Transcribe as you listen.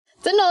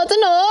整喽整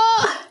喽！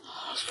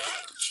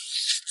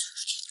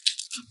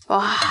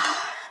哇，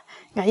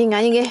安逸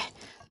安逸的。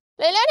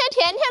那2天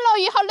天天落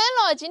雨，好冷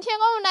了。今天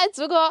我们来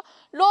做个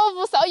萝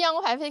卜烧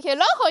羊排，回去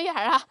暖和一下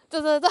哈。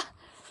走走走。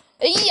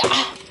哎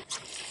呀！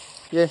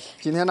耶，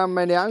今天他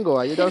买2个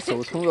啊，有点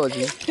受宠若惊。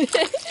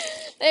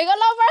那个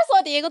老板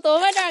说第一个多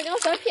买点，给我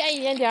稍便宜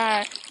一点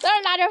儿。这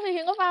儿拿点回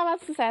去，我爸爸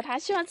吃噻，他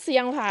喜欢吃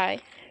羊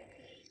排。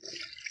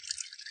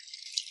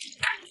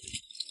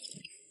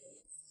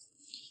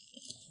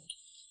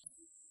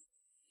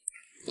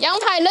羊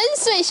排冷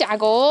水下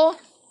锅，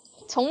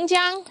葱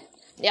姜、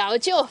料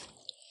酒，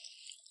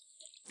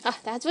好，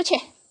大家煮起。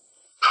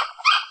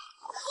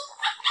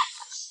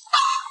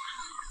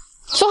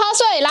煮好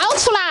水，捞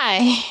出来。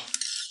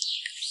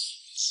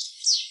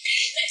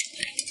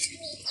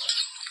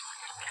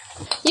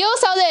油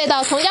烧热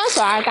到葱姜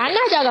蒜、干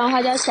辣椒、干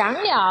花椒、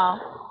香料，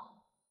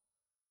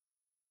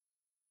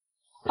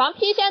放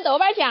郫县豆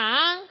瓣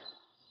酱，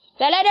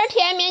再来点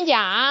甜面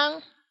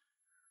酱。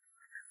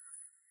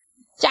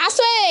加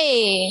水，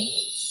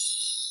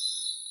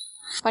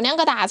放2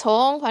个大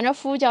葱，放点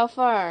胡椒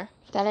粉儿，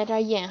再来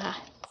点盐哈。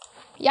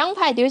羊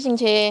排丢进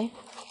去，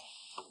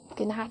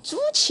给它煮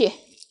起。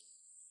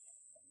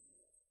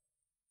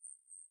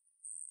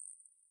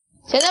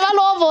现在把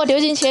萝卜丢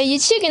进去，一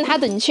起给它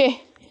炖起。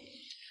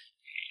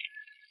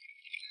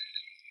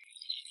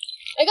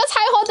那个柴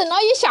火炖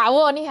了一下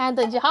午，你看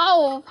炖起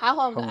好怕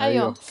火，哎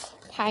呦，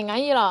太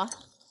安逸了。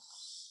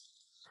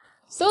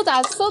手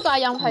抓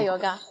羊排哟，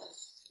嘎。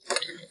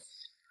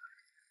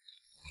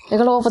那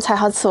个萝卜菜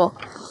好吃哦，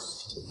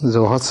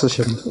肉好吃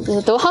些，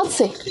都好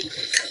吃。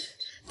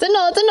整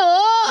喽整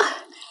喽，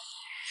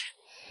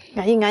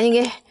安逸安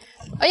逸的。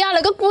哎呀，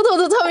那个骨头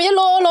都朝面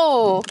落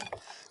了，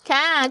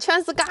看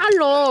全是干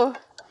了，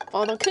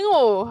抱到啃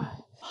哦。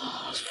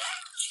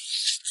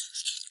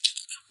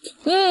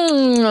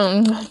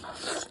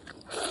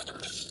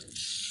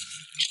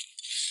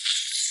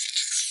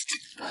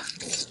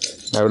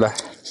来不来？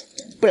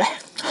不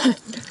来。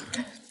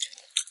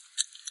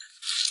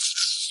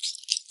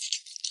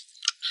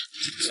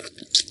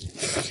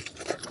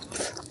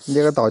你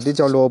这个到底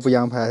叫萝卜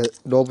羊排、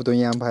萝卜炖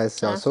羊排，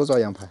是叫手抓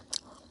羊排？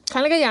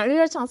看那个样有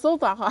点像手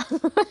抓哈。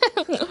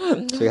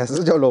最开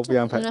始叫萝卜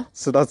羊排，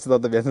吃到都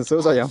变成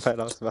手抓羊排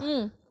了，是吧？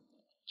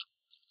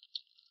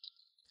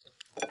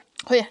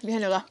可以，你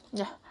看这个，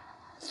你看。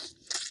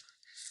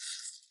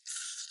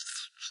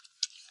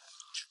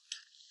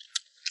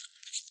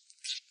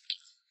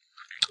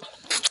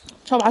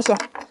小巴蒜、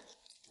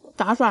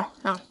大蒜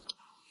啊，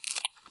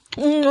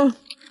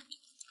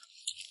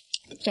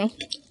行。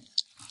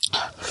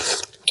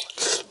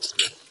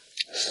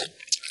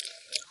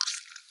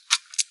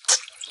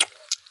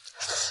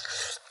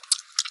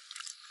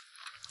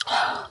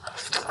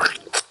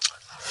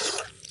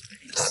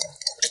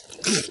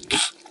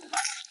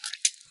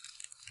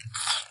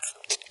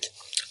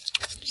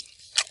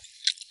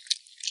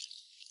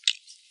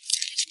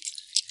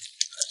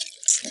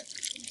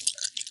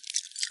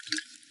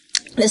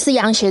那是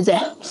羊蝎子。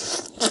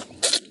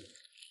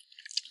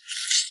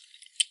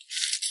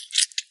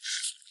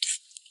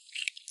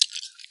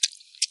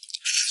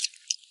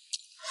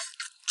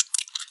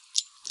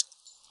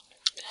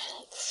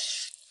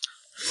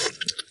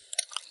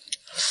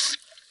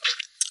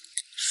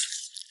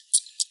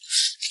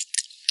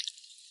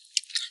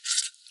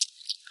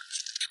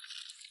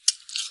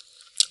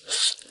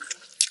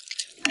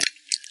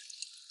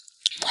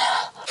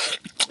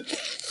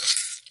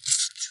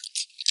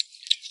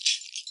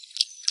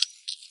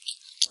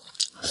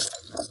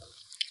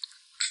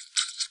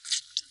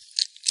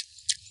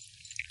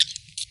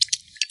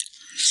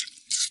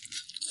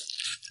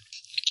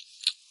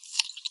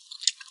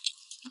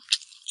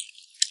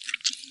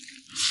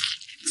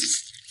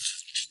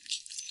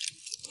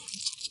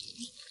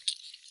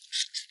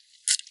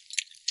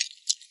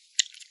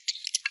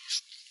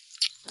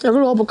这个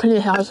萝卜肯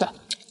定很好吃，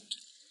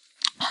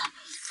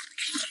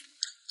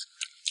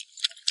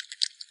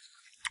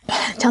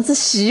像吃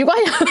西瓜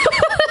一样。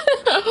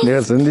那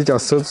个真的叫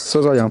手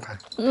抓羊排，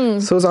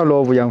手抓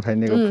萝卜羊排，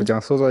那个不叫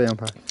手抓羊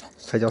排，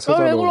才叫手抓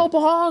那个萝萝卜。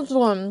卜好好吃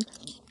哦。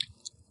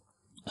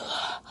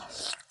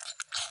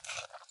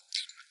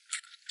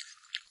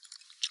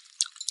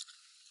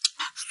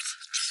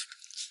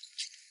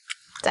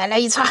再来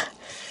一串，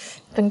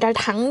炖点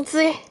汤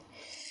汁。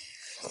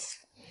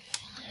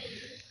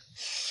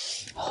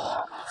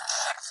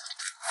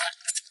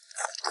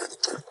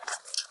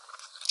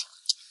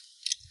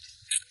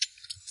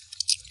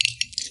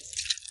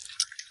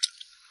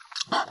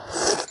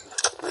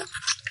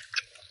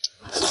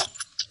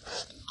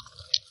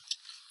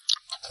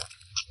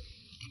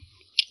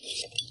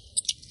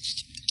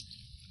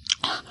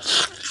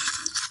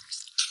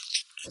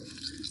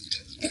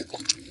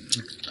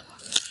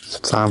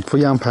战斧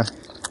羊排，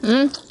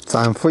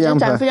战斧羊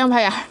排，战斧羊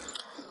排呀，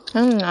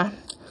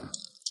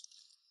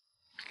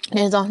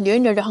那种溜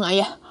溜的很安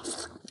逸。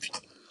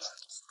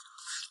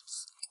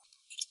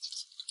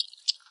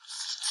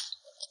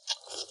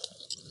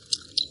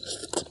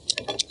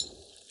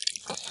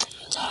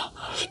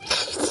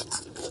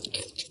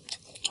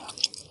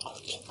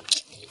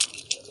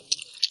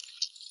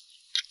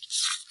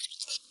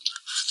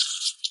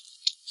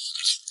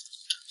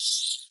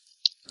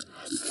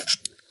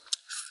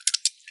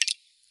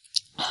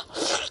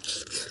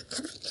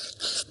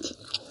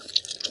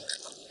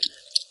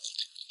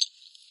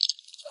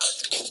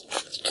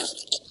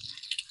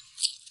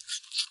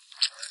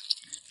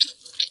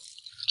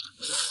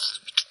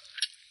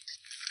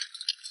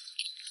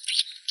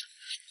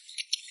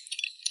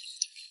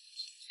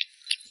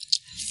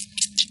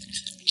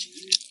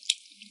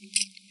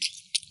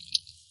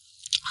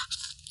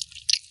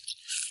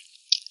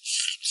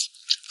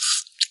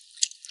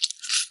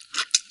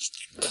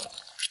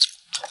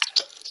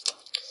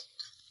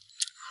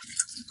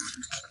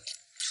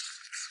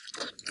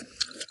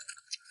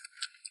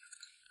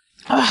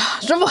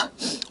舒服，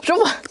舒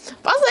服，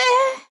巴适。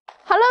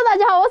Hello， 大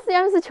家好，我是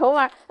颜美食秋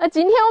妹。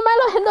今天我买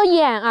了很多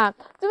盐啊，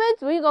准备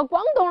做一个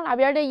广东那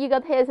边的一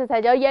个特色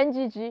菜，叫盐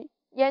焗鸡。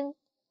盐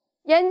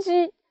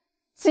焗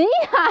鸡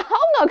啊，好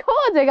拗口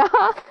哦，这个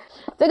哈。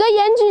这个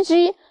盐焗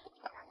鸡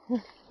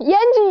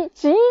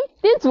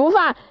的做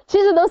法，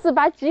其实都是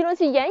把鸡弄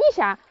起腌一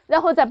下，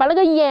然后再把那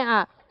个盐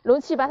啊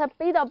弄起，把它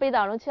背到，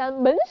弄起它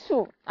焖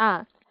熟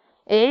啊。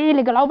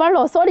那个老板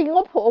咯，说的给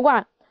我破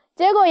罐，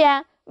结果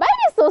呀。买的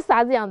时候是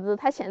啥子样子，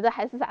他现在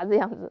还是啥子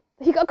样子，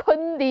一个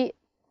捆的，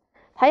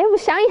他也不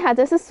想一下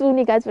这是熟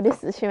你该做的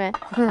事情没？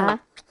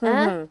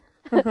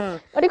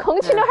我的空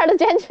气刘海都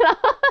剪去了。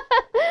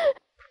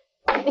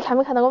你看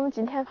没看到我们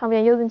今天旁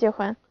边有人结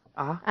婚？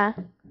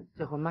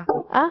结婚吗？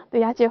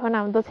对呀，结婚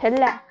那么多车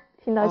来，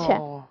停到钱。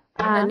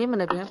那你们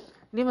那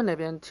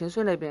边清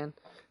水那边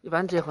一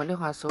般结婚的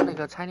话收那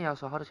个彩礼要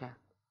收好多钱？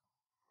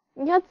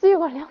应该只有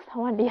个2-3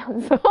万的样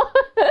子。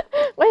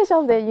我也晓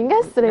不得，应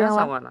该是那样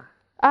吧。2-3万了。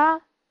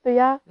对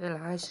呀。那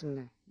还行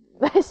呢。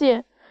那还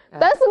行，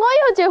但是我以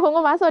后结婚，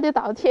我妈说的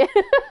倒贴。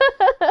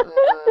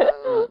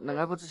那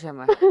个不值钱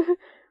吗？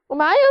我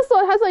妈又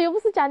说，她说又不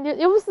是嫁女，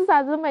又不是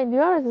啥子买女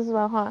儿，是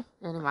吧哈？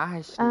你妈还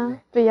行。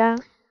对呀。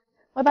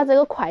我把这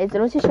个筷子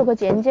弄起学个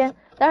尖，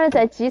待会儿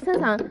在鸡身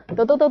上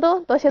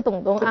多些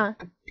洞洞啊。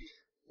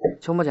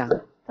秋木匠。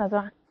啥子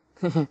嘛？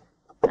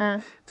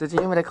最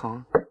近有没得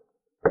空？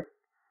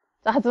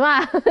啥子嘛？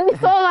你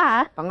说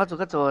嘛。帮我做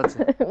个桌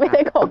子。没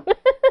得空。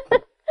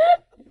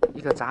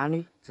一个渣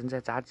女正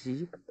在炸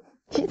鸡。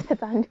你才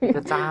渣女。一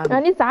个渣女。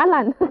让你渣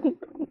男。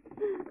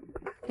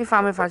你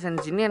发没发现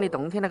今年的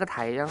冬天那个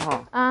太阳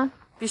哈？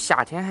比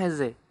夏天还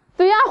热。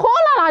对呀，火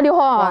辣辣的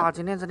哈。哇，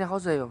今天真的好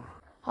热哟。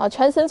好，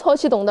全身搓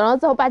起洞洞了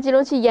之后，把鸡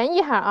肉去腌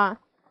一下啊。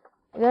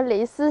那个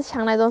类似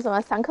像那种什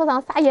么伤口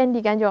上撒盐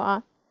的感觉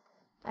啊。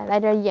来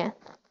点盐。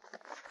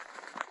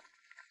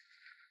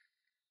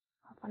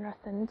放点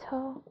生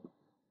抽。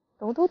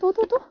嘟。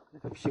那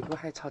个屁股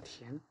还朝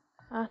天。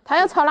他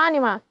要朝哪里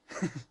嘛？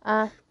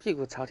屁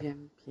股朝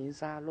天，平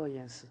沙落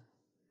岩石。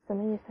什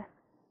么意思？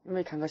你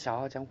没看过笑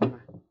傲江湖吗？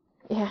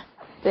你看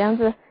这样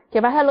子，就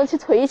把它弄起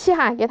吹起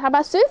哈，给它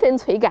把水分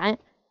吹干。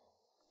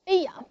哎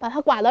呀，把它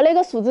挂到那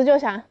个树枝脚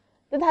下，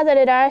等它在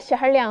那点吸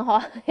哈凉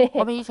哈。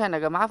我们以前那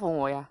个马蜂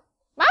窝呀。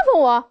马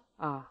蜂窝？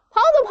跑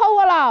都跑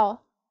过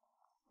了。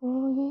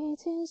我遇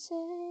见谁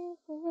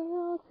会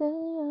有怎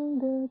样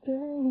的对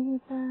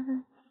白？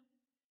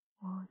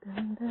我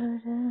等的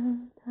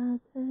人，他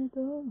在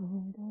多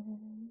么的……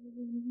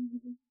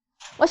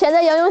我现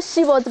在要用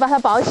锡箔纸把它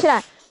包起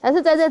来，但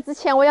是在这之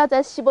前，我要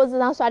在锡箔纸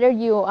上刷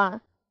点油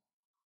啊。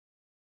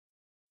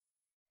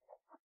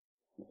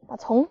把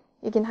葱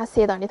也给它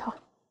塞到里头，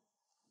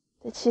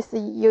这其实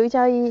又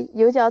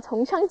叫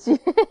葱香鸡。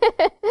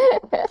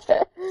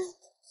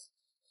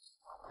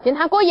给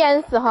它裹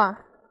严实哈。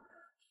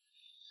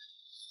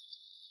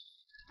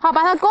好，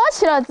把它裹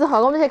起了之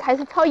后，我们就开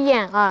始炒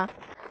盐啊。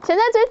现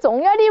在最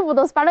重要的一步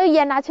都是把那个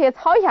盐拿去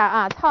炒一下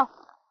啊，炒。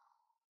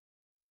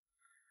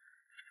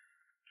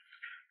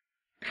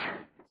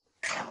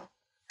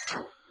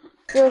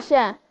刘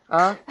贤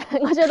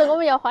我觉得我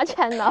们要花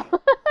钱了。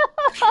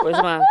为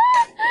什么？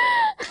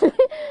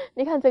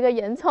你看这个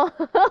烟囱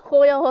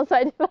活摇活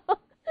甩的了。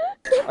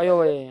哎呦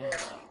喂！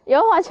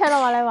又花钱了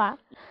嘛，来娃。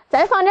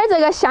再放点这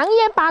个香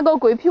叶、八角、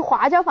桂皮、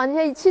花椒放进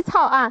去一起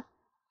炒啊。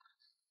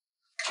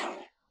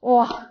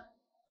哇！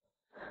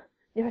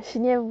你说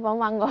新年不帮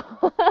忙我，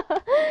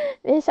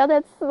你晓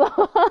得吃哦。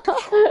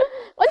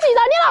我记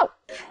到你了。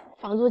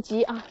放入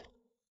鸡啊，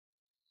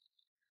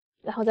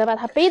然后再把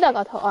它背到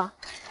高头啊。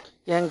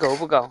盐够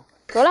不够？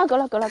够了。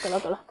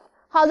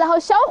好，然后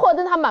小火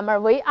等它慢慢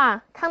煨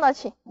啊，扛到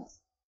起。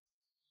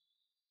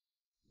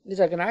你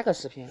在跟哪个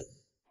视频？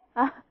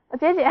我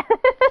姐姐。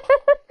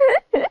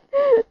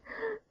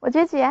我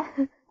姐姐，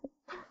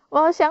我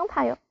好想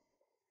她哟。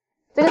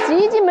这个鸡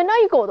已经焖了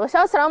1个多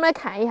小时了，我们来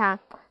看一下。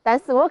但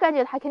是我感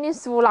觉它肯定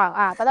熟了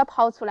啊，把它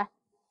刨出来，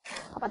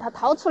把它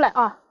掏出来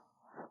啊。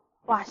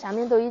哇，下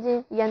面都已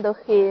经盐都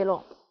黑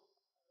了。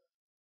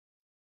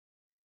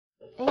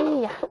哎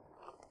呀，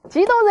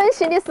激动人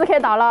心的时刻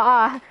到了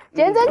啊！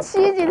见证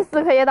奇迹的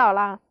时刻也到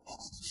了。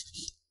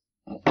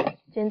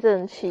见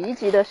证奇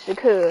迹的时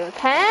刻，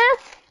看，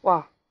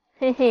哇，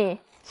嘿嘿，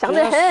香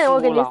得很，我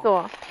跟你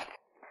说。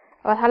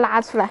把它拿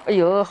出来。哎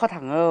呦，好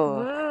烫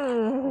哦！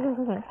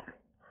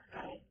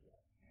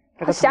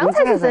它香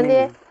才是真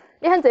的。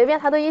你看这边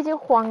它都已经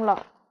黄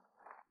了。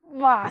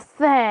哇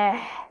塞，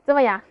怎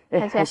么样？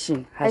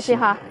还行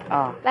哈。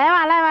啊，来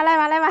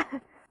嘛。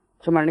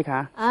秋妹，你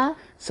看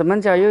什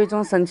么叫有一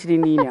种神奇的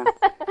力量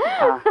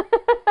啊？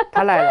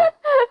他来了。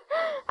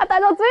他带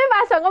着嘴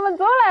巴向我们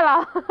走来了。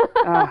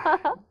啊，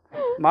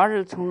猫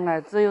儿从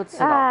来只有迟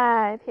到。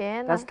哎，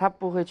天哪！但是它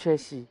不会缺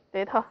席。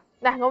对头，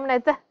来，我们来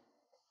整。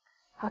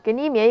好，给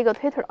你灭一个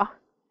腿腿啊！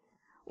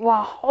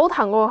哇，好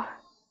烫哦！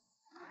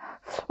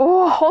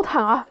哇，好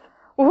烫啊！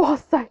哇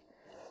塞！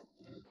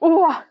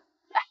哇！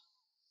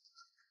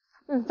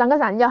蘸个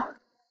蘸料，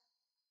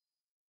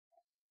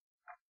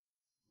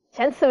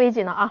先吃为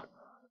敬了啊！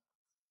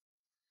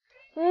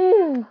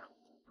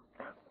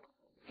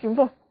幸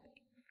福。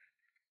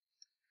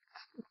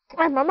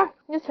哎，妈妈，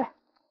你吃。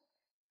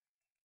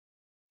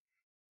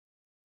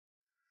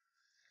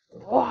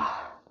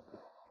哇！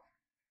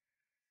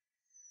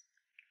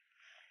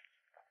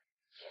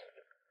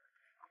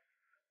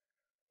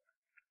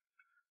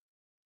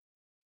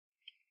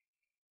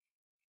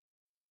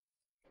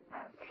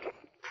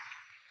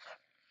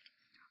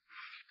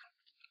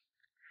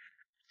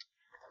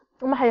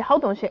我们还有好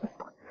东西。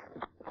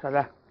啥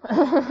子？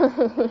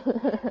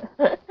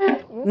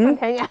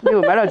看见？你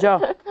又买了酒。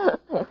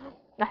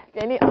来，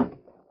给你啊！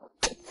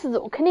吃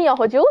肉肯定要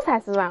喝酒才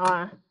是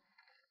啊！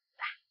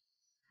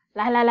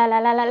来，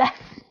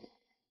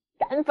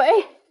干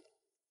杯！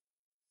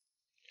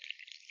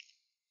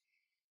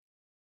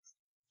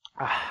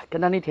啊，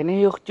跟到你天天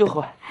有酒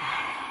喝。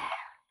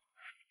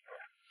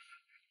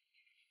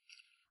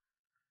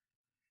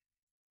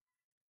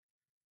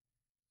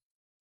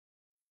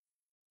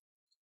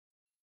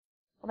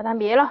我把它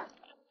灭了，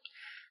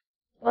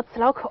我吃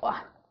了口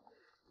啊！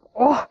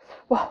哇，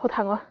好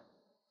烫哦！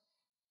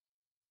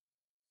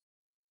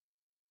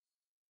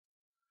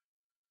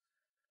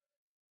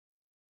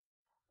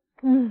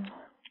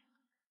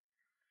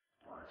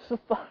舒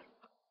服。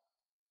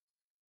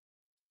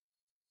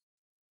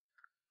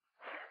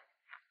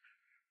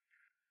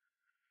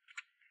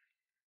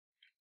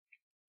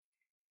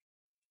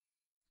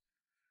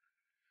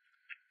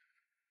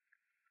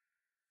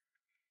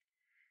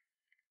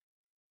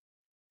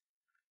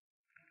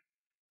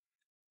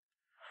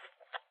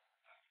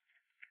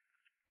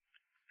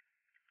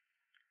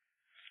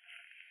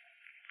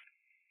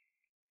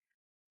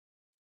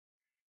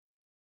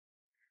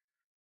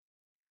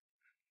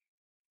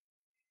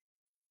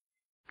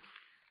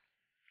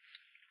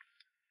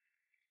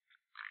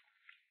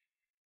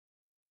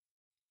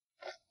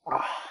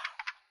啊，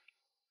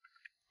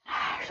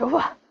舒服。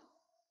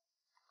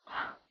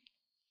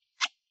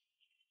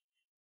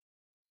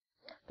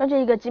感觉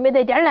一个鸡没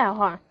得点儿烂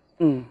哈。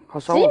好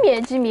爽。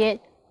鸡面，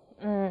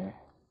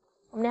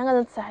我们2个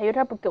人吃还有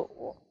点不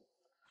够。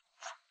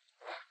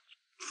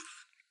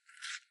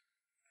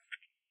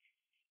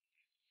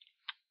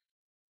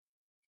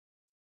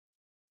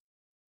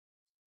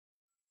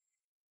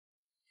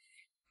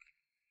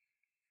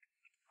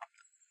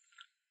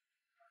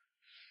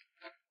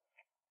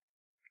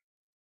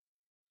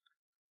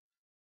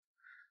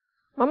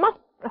妈妈，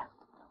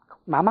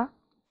妈妈，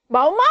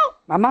猫猫，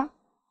妈妈，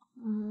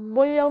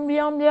我要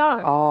喵喵。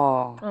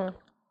哦，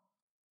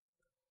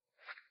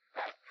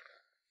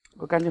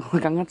我感觉我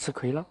刚刚吃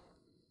亏了。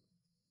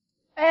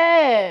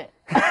哎，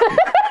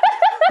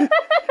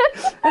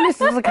你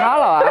是不是卡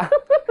了啊？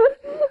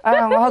哎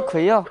呀，我好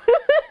亏哦。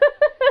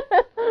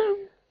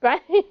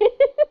乖。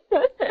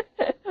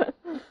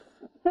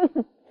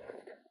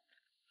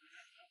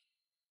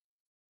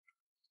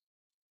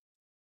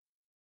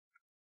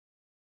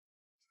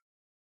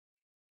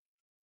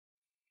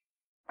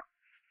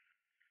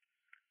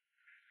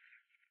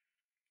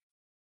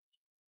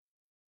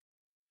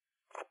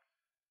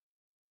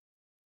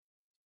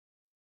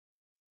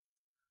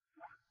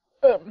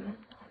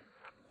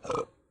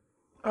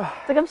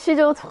这个啤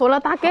酒喝了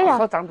打嗝呀！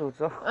好胀肚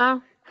子哦。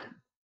啊，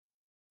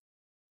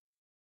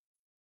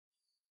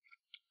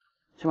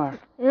小妹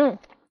儿，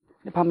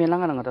你旁边啷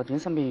个那么多精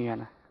神病院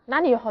呢？哪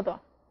里有好多？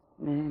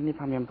你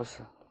旁边不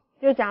是？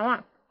有家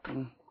嘛？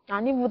啊，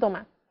你屋头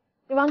嘛？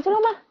你忘记了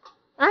吗？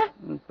啊？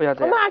不要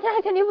这样。我们2天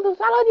还去你屋头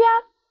耍了的啊！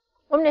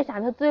我们那下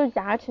头只有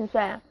家禽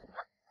噻，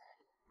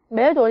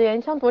没得多的，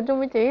你想多久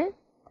没得？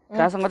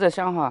但是我在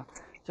想哈，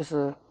就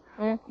是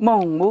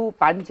孟母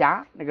搬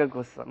家那个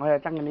故事，我要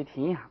讲给你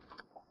听一下。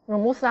孟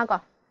母是哪个？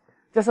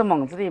就是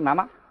孟子的妈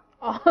妈。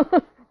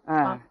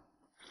哦。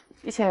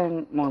以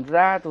前孟子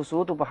啊读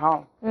书读不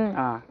好，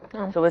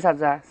是为啥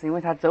子啊？是因为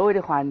他周围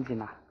的环境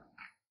啊，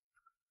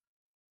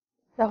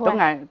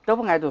都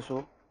不爱读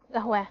书。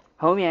然后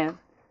后面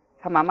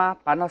他妈妈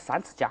搬了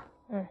3次家，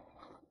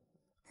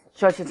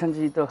学习成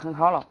绩都很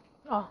好了。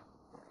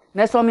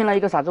那说明了一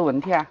个啥子问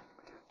题啊？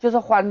就是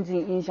环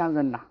境影响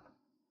人呐。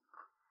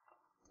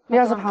你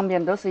要是旁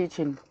边都是一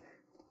群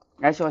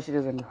爱学习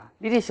的人的话，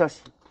你的学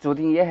习注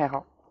定也很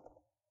好。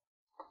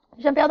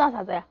你想表达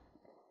啥子呀？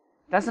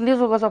但是你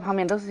如果说旁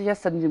边都是一些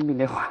神经病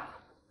的话，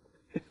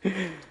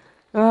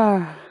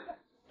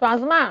做啥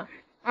子嘛？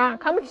啊，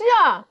看不起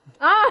啊！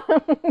啊！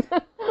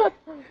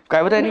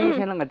怪不得你一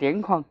天那么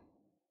癫狂。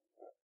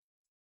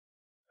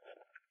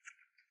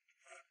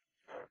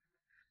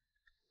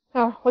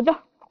喝酒。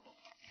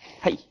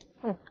嘿。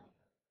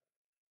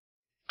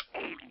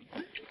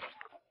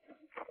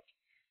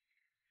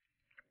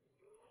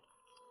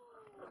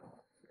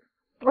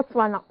我吃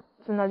完了。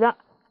剩到这。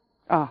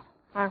啊。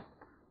啊。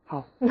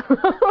好。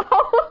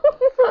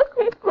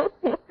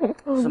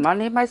是吗？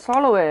你买少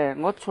了喂，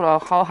我除了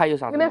好还有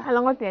啥子？你没看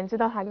到我惦记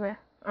到它的没？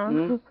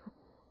嗯。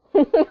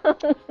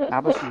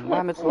那不行，我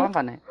还没吃晚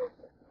饭呢。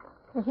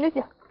你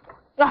去，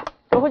来，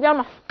我回家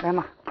嘛。来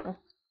嘛。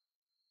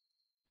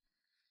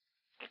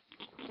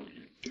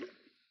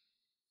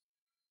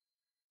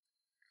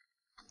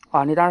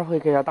啊，你待会儿回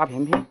去要打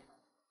片片。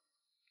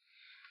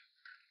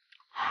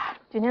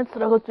今天吃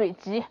了个醉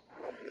鸡，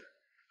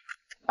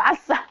巴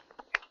适。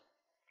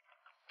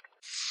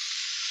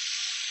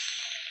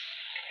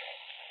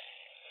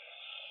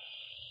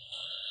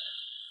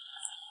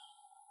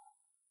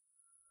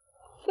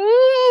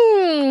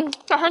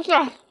咋好吃了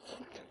 ？Hello，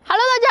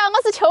 大家好，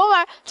我是秋妹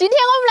儿。今天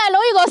我们来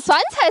弄一个酸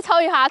菜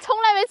炒一下，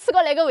从来没吃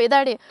过那个味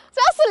道的，主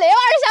要是那玩意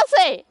儿想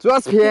吃，主要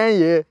是便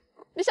宜。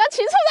你想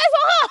清楚再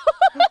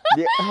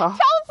说哈。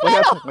挑出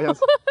来了，我想吃。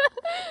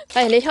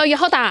哎，那条鱼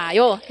好大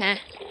哟，看。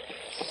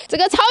这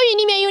个草鱼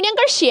里面有2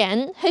根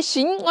线，很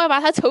新，我要把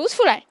它抽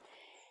出来，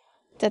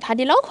在它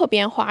的脑壳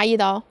边划一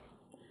刀，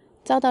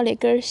找到那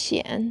根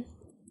线。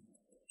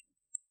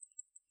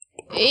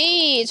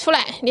哎，出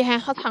来，你看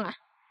好长啊！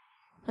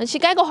去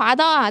改个花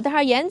刀啊，等会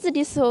儿腌制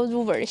的时候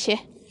入味儿些。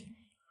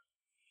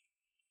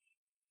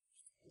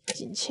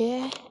进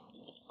去，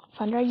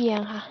放点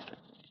盐哈，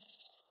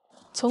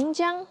葱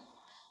姜、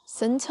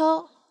生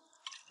抽、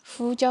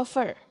胡椒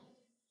粉儿。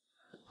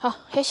好，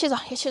很起热，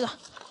很起热。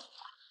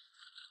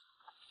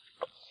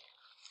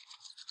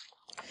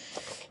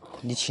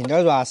你轻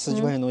点抓，10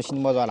几块钱东西你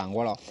莫抓烂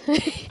我了。这个防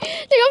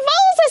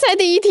晒晒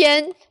第一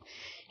天，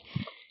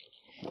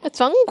要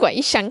装怪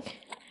相。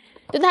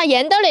等它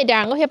腌到那点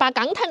儿，我去把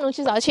钢炭弄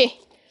起烧起。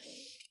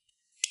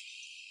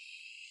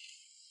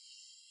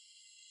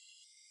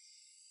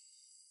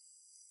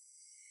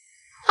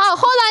好，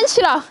火燃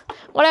起了，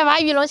我来把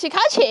鱼弄起烤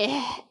去。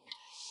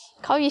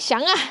烤鱼香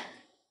啊！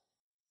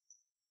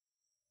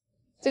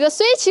这个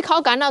水汽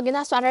烤干了，给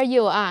它刷点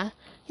油啊，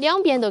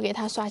两边都给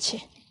它刷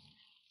起。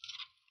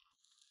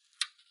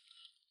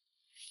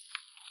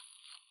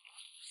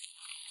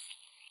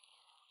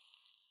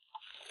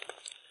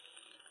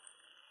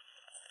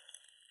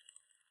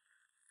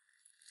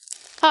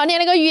好，你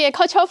那个鱼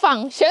烤巧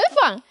放，先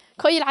放，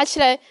可以拿起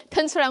来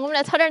腾出来，我们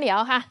来炒点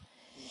料哈。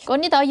锅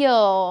里倒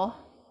油、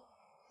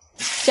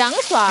姜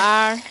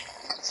蒜、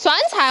酸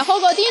菜、火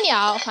锅底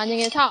料放进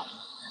去炒，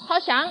炒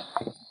香。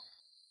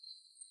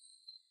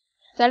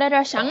再来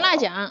点香辣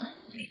酱。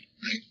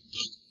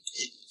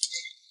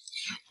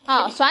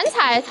好，酸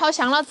菜炒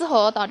香了之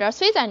后，倒点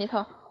水在里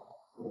头，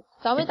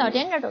稍微倒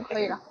点就可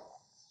以了，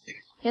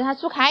给它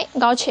煮开，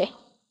熬去。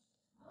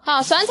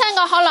好，酸菜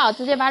熬好了，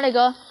直接把那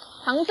个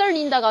汤汁儿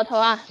淋到高头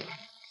啊！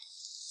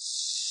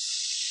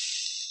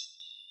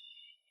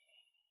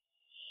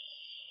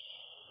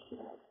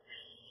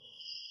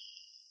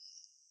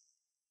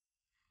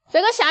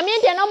这个下面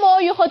垫了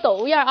魔芋和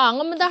豆芽啊，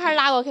我们等会儿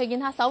拿过去给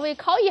它稍微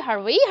烤一下、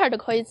煨一下就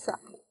可以吃。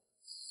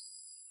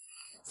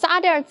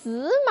撒点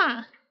芝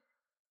麻，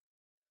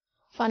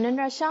放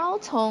点小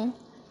葱，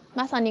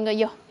马上淋个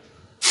油。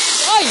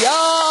哎呀，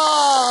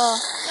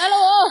来了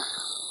哦！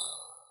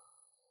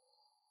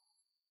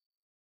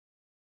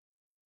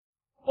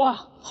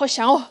哇，好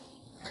香哦！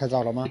开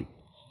灶了吗？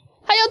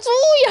还要煮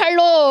一下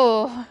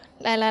喽！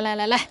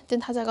来，等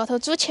它在高头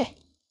煮起。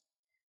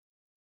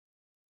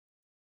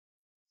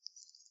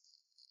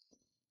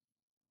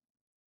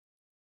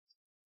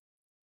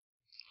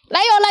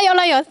来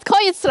哟，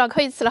可以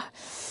吃了！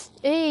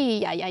哎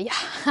呀，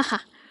哈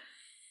哈！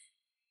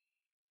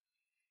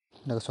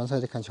那个酸菜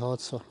得看起好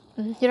吃哦。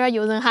有点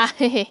诱人哈，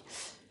嘿嘿。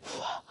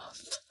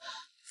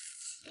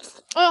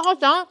哎呀，好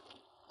香！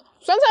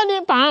酸菜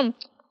的棒。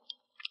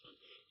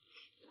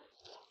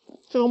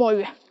这个魔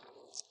芋。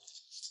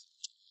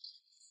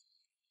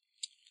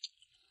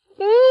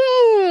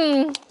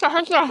咋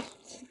好吃啊？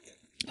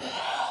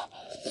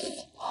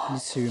你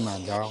吃鱼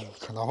慢点儿，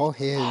看到好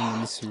黑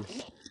你吃鱼。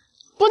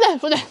不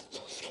对，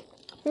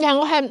你看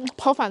我还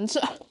泡饭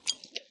吃。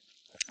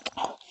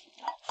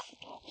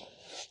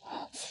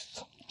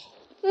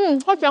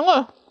好香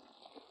哦！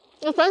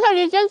那酸菜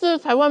的简直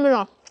太完美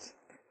了，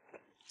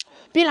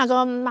比那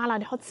个麻辣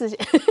的好吃些，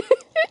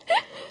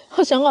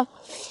好香哦！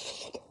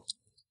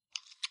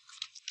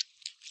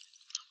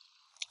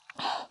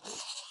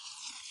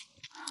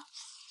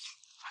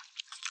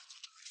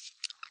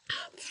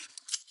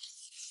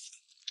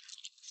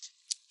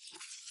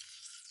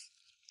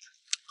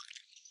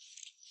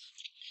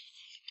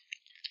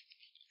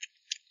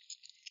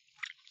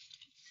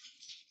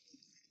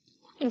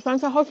这酸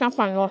菜好下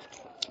饭哦！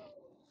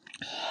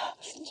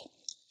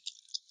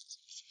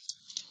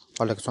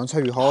哦，那个酸菜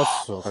鱼好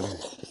好吃哦，感觉。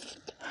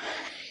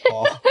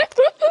哦，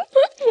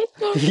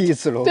第一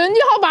次喽。真的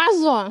好巴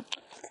适哦！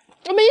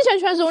我们以前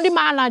全是用的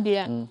麻辣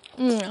的。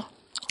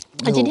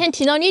今天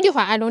听到你的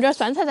话，弄点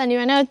酸菜在里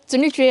面，那真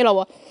的绝了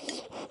哦！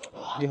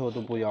以后都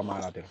不要麻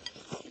辣的了。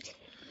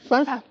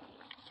酸菜。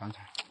酸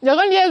菜。这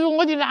个列入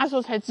我的拿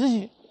手菜之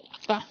一，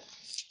是吧？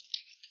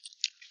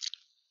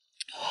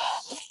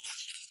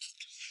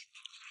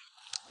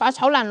把它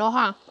炒烂了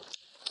哈。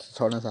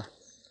炒了噻。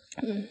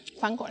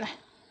翻过来。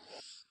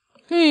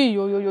哎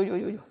呦呦呦呦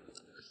呦呦！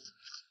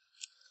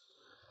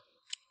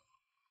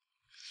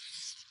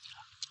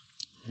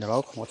你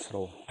脑壳我吃了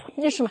哦。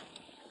你吃嘛？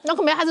脑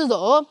壳没啥子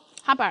肉，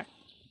哈瓣儿。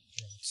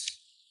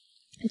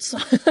你吃。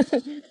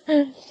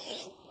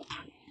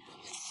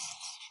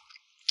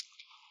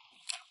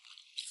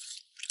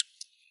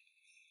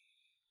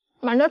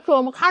慢点吃，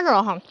我们卡着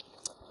了哈。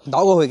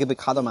脑壳会给被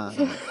卡到吗？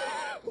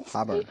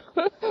哈瓣儿。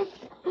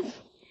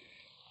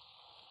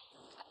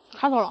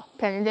卡着了，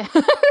便宜点。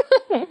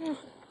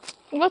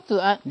我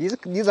是。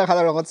你这卡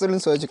到了，我只能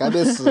说一句干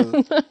别死。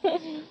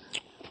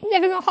你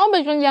这个好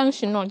没有良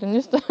心了，真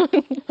的是。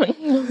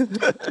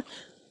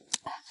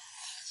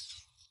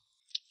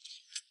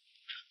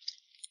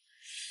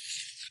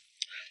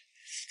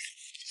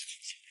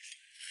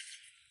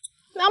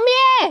老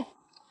米，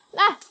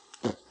来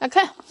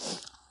啃，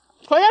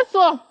快点吃，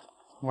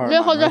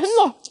热好热很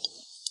多。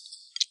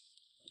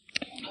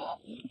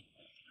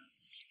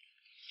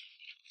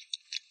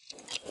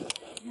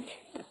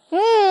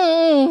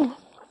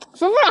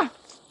舒服了，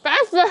办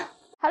事。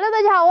Hello，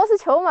 大家好，我是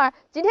秋妹儿。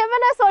今天本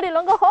来说的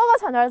弄个火锅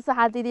串串吃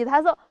哈，弟弟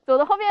他说坐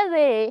得好别热，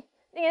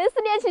你硬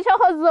是年轻小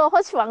伙子哦，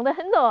好期望的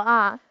很多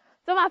啊。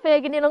就麻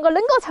烦给你弄个冷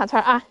锅串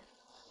串啊。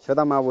邱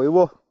大妈喂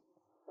我。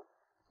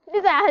你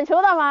在喊邱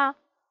大妈？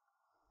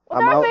我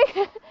哪儿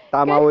没？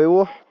大妈喂我。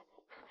我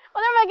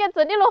哪儿没给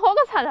这里弄火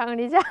锅串串跟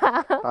你讲？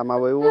大妈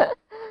喂我。别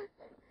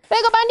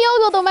个把牛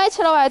肉都买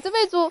齐了哇，准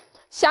备做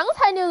香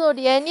菜牛肉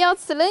店，你要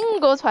吃冷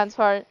锅串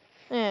串。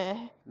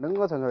冷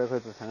锅串串也可以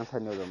做香菜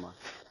牛肉嘛。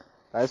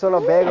再说了，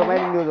别个买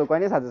的牛肉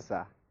关你啥子事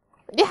啊？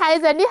你还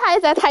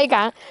在抬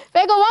杠，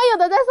别个网友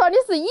都在说你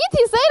是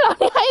ETC 了，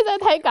你还在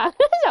抬杠，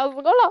笑死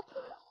我了。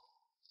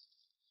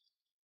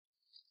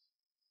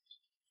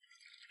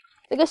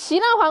这个西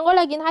兰花我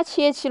来给它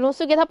切起，用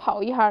水给它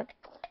泡一下，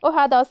我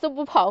怕到时候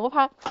不泡，我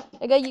怕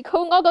那个一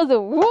口咬个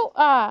肉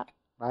啊。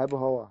那还不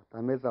好啊，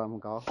蛋白质那么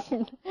高，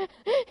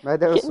买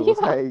点素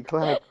菜一口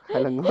还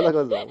能咬到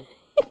个肉。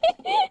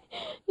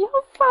你好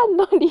烦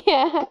哦你！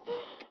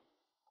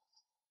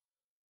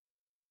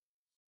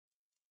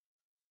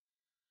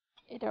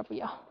一点不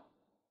要。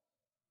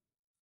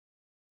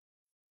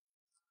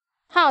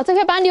好，这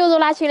个把牛肉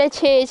拿起来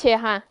切一切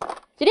哈。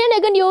今天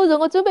那个牛肉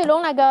我准备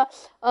弄那个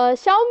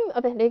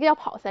不对，那个叫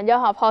泡山椒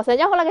哈，泡山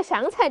椒和那个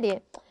香菜的。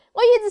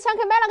我一直想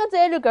去买那个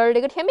啫喱根儿，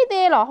那个天没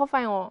得了，好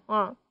烦哦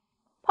啊！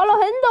跑了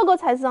很多个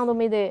菜市场都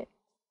没得。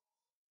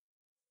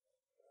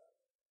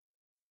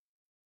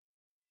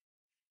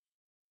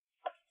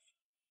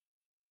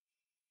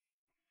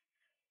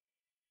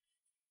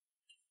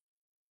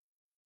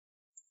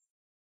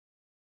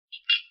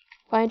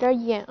放一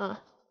点盐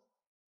啊，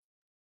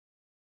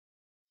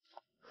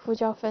胡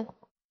椒粉，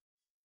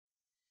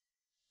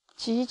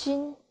鸡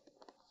精，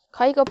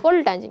开一个波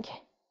儿蛋进去。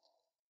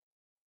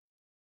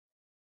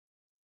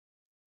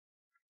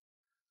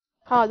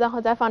好，然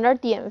后再放点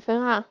淀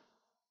粉啊，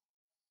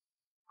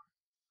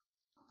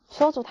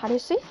锁住它的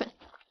水分。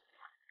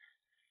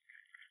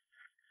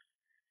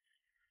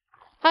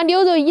好，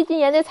牛肉已经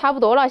腌得差不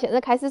多了，现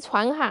在开始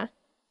汆哈，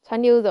汆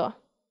牛肉。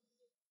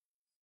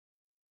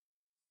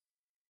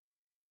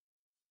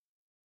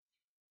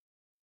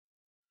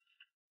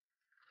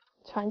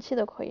串起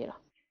就可以了。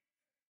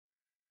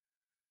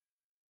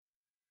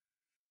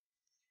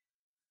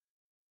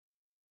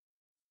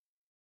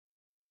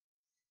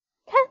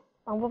看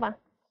棒不棒？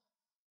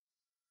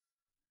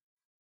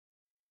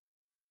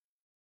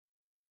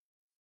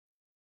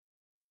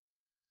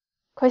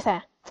可以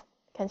噻，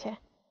看起来。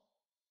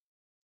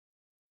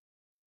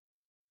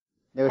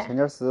那个芊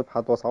芊是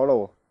怕多烧了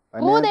哦。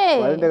不得。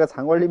外面那个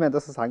餐馆里面都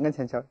是3根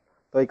芊芊，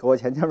对，一个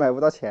芊芊卖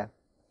不到钱。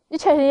你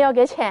确实要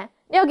给钱？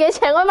你要给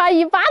钱，我把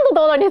1把都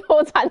剁到你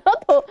头，串到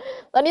头，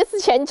让你吃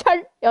芊芊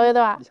儿，要得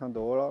吧？你想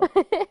多了。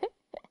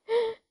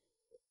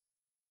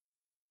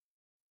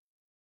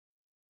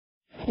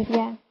弟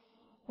弟，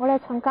我来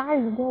串咖喱，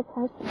你来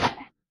串素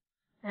菜。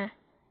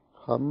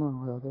好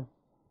嘛，我要得。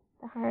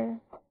等会儿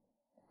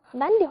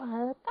懒的话，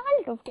咖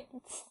喱都不给你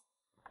吃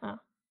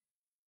啊。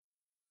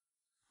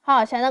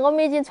好，现在我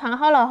们已经串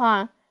好了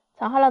哈，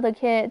串好了就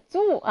去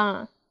煮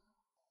啊。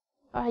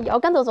腰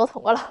杆都做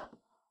痛我了。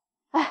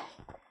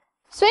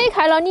水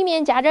开了，里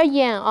面加点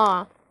盐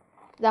啊，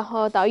然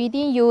后倒一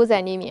点油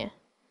在里面，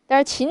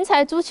点青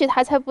菜煮起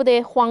它才不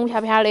得黄飘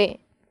飘的。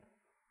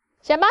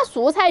先把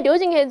素菜丢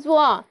进去煮，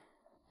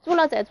煮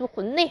了再煮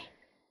荤的。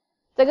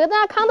这个等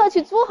下扛到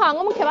去煮哈，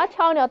我们去把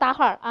调料打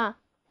哈儿啊，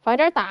放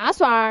点大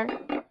蒜儿，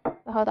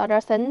然后倒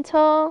点生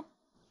抽，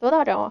多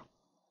倒点哦，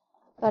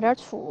倒点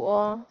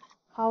醋，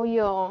蚝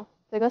油，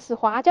这个是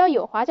花椒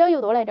油，花椒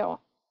油多来点哦，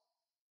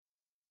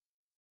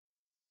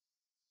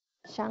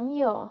香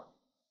油。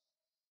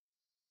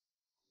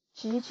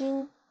鸡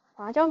精、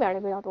花椒面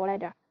那个要多来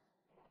点，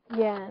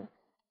盐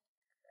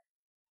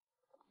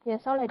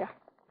少来点，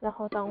然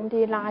后当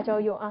的辣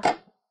椒油啊，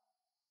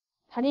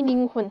它的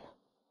灵魂。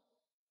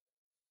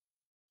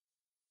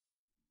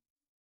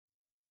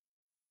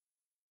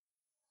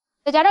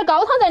再加点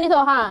高汤在里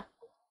头哈，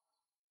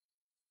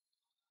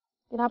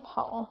给它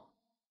泡。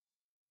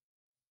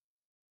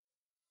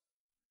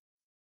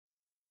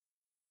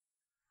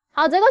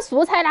好，这个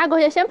素菜拿过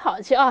去先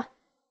泡起啊。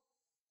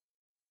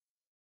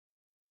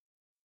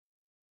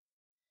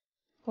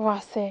哇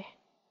塞，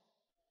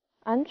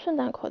鹌鹑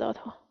蛋壳到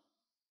头。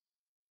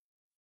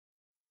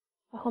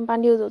然后我们把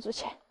牛肉煮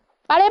起，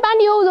把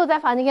牛肉再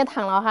放进去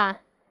烫了哈。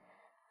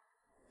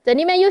这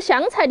里面有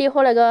香菜的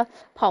和那个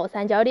泡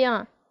山椒的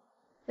啊，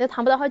这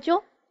烫不到好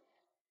久。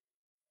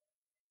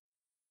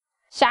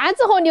虾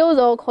子和牛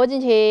肉磕进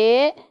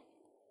去，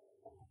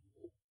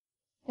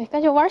哎，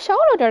感觉碗小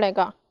了点那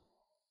个。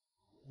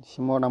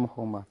心没那么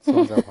红嘛，吃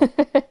完再泡。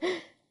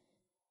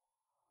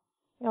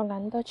要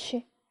按到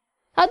起，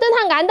好，等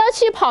它按到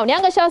起泡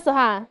2个小时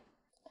哈，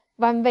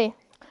完美。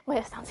我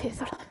要上厕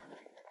所了。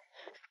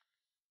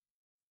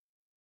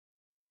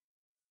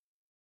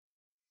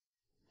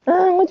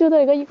我觉得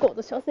那个1个多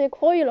小时也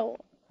可以了哦，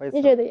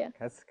你觉得呀？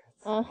开吃。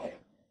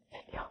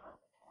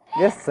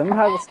你生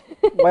怕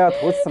我要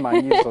偷吃嘛？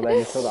你坐在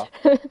你手上。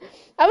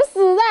那不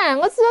是噻，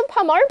我只是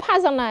爬猫儿爬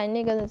上来，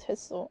那个人才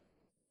说，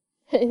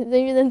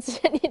人与人之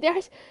间的一点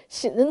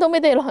信任都没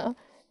得了。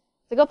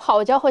这个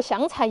泡椒和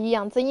香菜一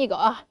样，整一个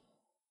啊。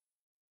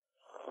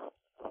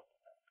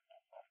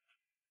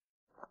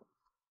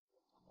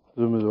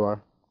入没入味？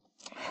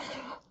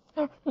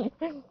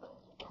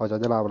泡椒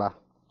你辣不辣？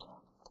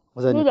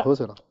我在你口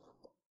水了。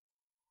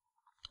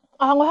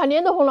啊，我看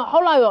脸都红了，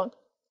好辣哟！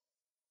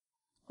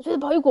我觉得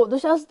泡1个多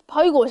小时，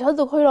泡1个小时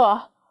就可以了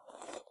啊。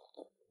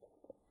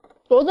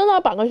多整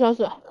了半个小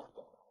时。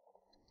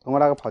我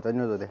拿个泡椒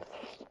牛肉的。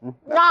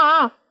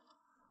啊！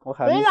我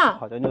看你吃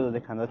泡椒牛肉的，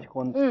看到起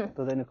我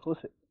都在你口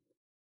水。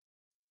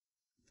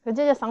给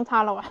姐姐上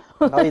茶了哇！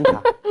老鹰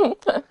茶。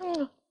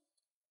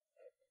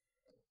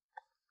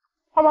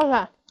好不好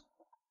看？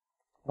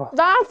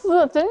辣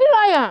死，真的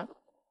辣呀！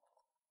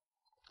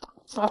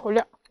啊，会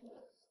了。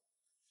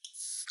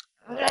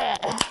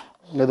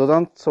那都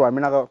当吃外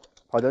面那个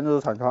泡椒牛肉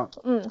串串。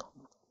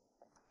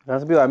但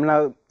是比外面那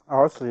个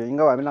好吃些，应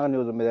该外面那个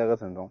牛肉没得那个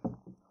正宗。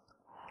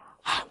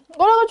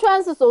我那个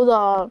全是瘦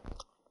肉，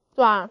是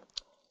吧？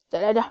再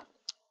来点。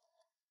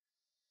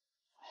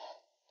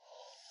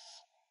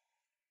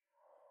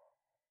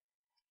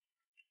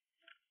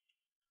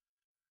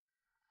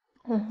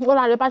我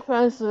那里把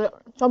全是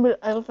小米，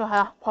哎，我说啥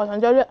呀？泡香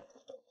蕉的。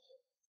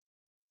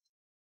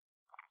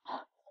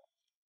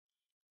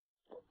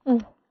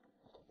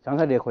香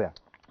菜的也可以啊。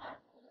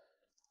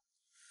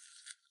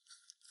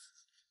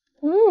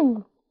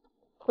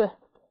对，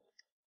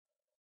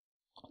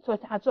做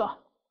虾子。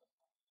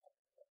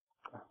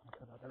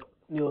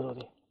牛肉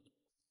的。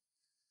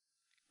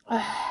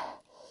哎，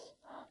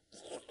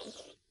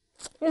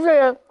你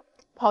是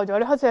泡椒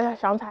的好吃还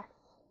是香菜？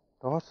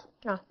都好吃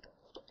啊。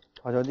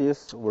泡椒的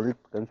是味儿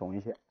更重一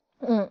些。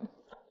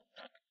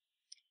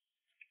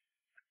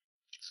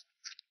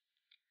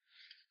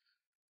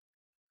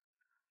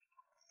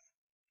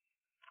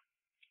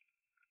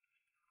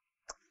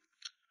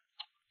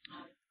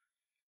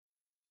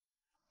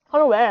好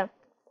有味，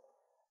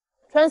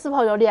全是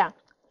泡椒的呀。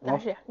但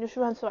是你喜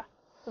欢吃吧？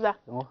是不是？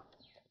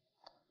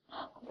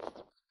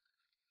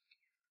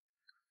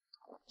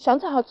香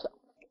菜好吃。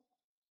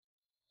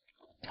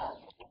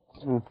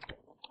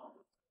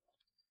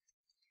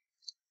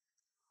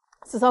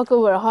至少够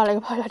味儿哈，那个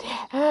泡椒的。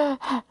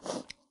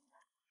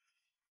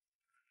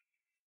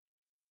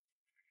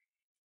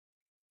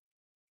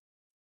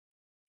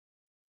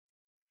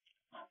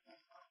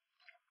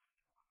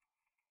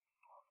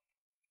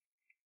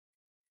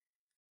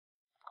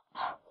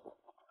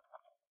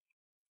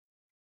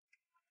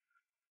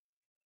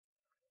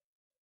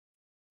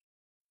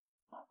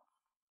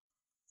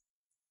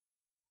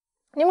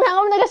你们看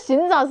我们那个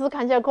新造是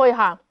看起来可以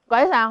哈，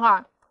怪噻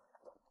哈。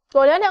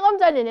昨2天我们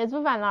在店里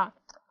煮饭了。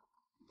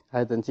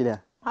还等几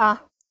年？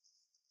啊，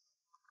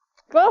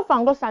给我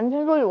放个3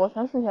天左右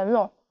，3、4天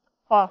了，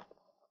好。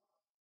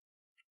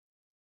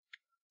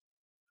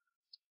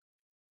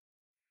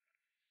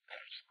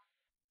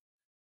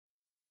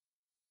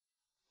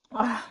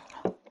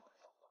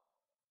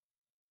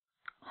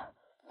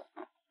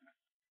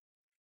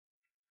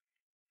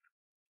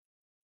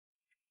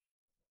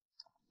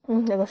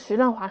那个西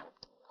兰花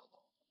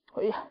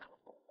可以。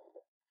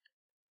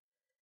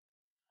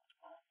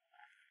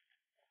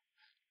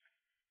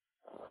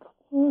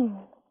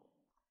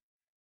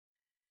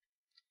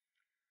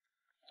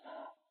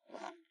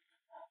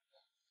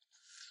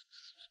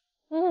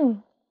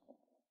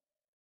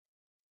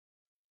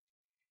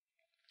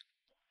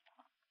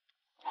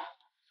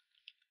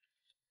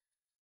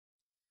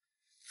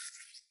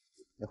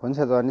荤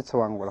菜都你吃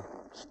完过了。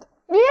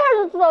你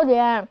还是吃到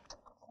点。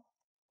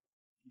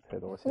吃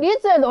多些。你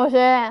吃多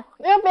些，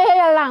你要别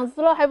人狼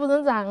死了还不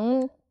认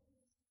账。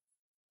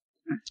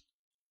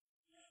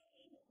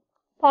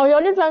泡椒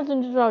的全是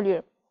你吃了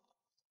的。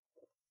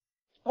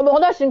我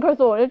到心口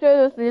说，你绝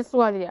对是你吃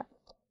了的。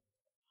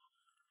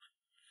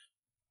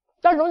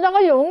再中间我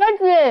又爱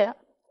绝。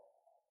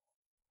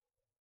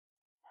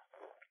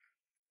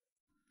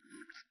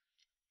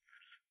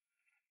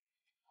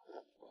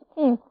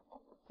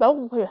包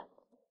不可以。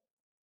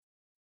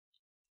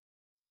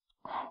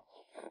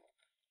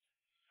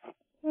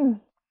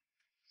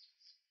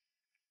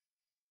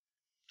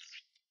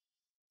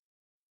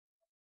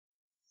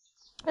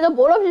那个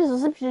菠萝皮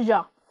是啤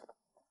酒。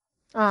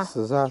啊。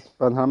是噻，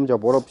不然他们叫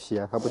菠萝皮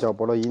啊，他不叫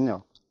菠萝饮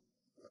料。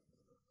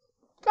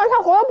但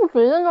他喝了不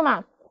醉人的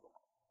嘛，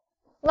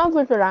浪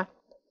费水了。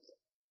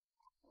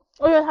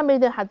我觉得他没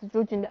得啥子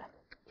酒精的。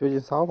酒精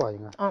少吧，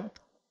应该。嗯。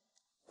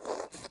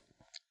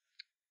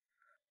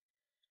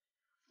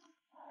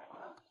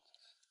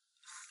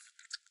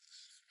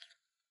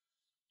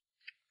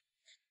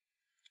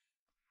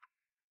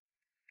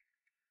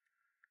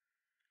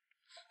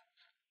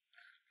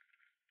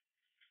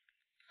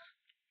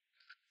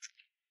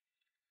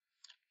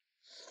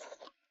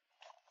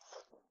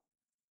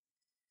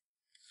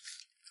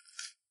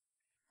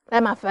来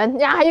嘛分，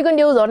呀还有个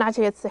牛肉拿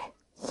去吃。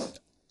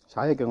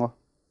下一个给我。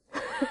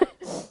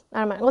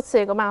来嘛，我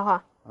吃一个嘛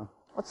哈。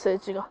我吃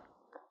几个。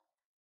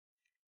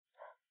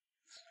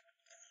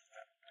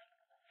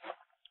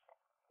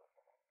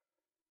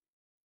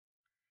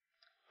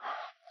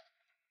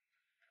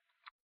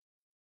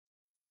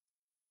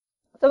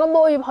这个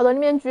墨鱼泡到里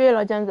面绝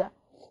了，简直。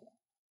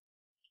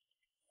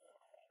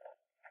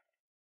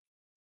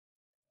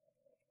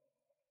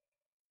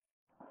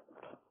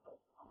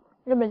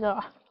有没得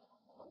了？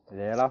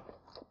热了。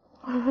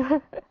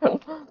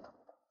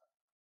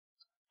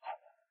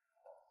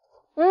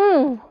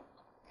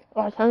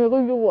哇，像这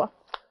个鱼，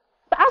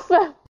巴适。